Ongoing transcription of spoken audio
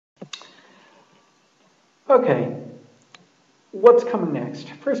Okay, what's coming next?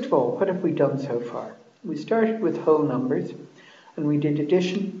 First of all, what have we done so far? We started with whole numbers, and we did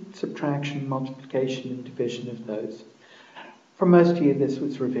addition, subtraction, multiplication, and division of those. For most of you, this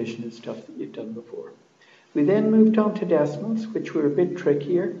was revision of stuff that you'd done before. We then moved on to decimals, which were a bit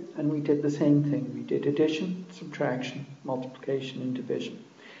trickier, and we did the same thing. We did addition, subtraction, multiplication, and division.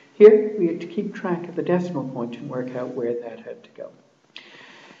 Here, we had to keep track of the decimal point and work out where that had to go.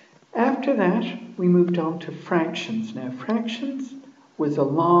 After that, we moved on to fractions. Now, fractions was a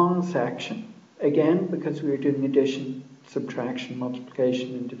long section, again, because we were doing addition, subtraction,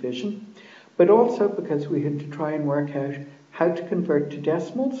 multiplication, and division, but also because we had to try and work out how to convert to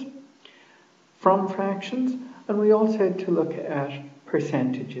decimals from fractions, and we also had to look at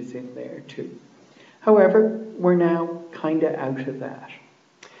percentages in there too. However, we're now kind of out of that.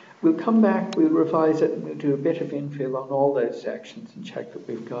 We'll come back, we'll revise it, and we'll do a bit of infill on all those sections and check that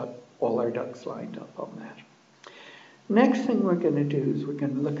we've got all our ducks lined up on that. Next thing we're going to do is we're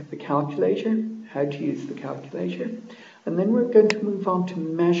going to look at the calculator, how to use the calculator, and then we're going to move on to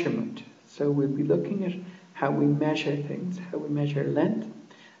measurement. So we'll be looking at how we measure things, how we measure length,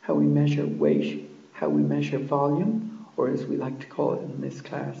 how we measure weight, how we measure volume, or as we like to call it in this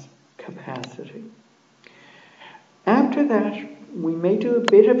class, capacity. After that, we may do a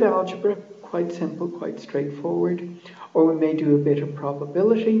bit of algebra, quite simple, quite straightforward, or we may do a bit of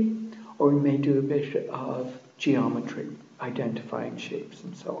probability, or we may do a bit of geometry, identifying shapes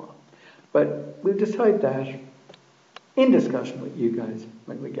and so on. But we'll decide that in discussion with you guys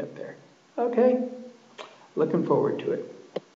when we get there. Okay? Looking forward to it.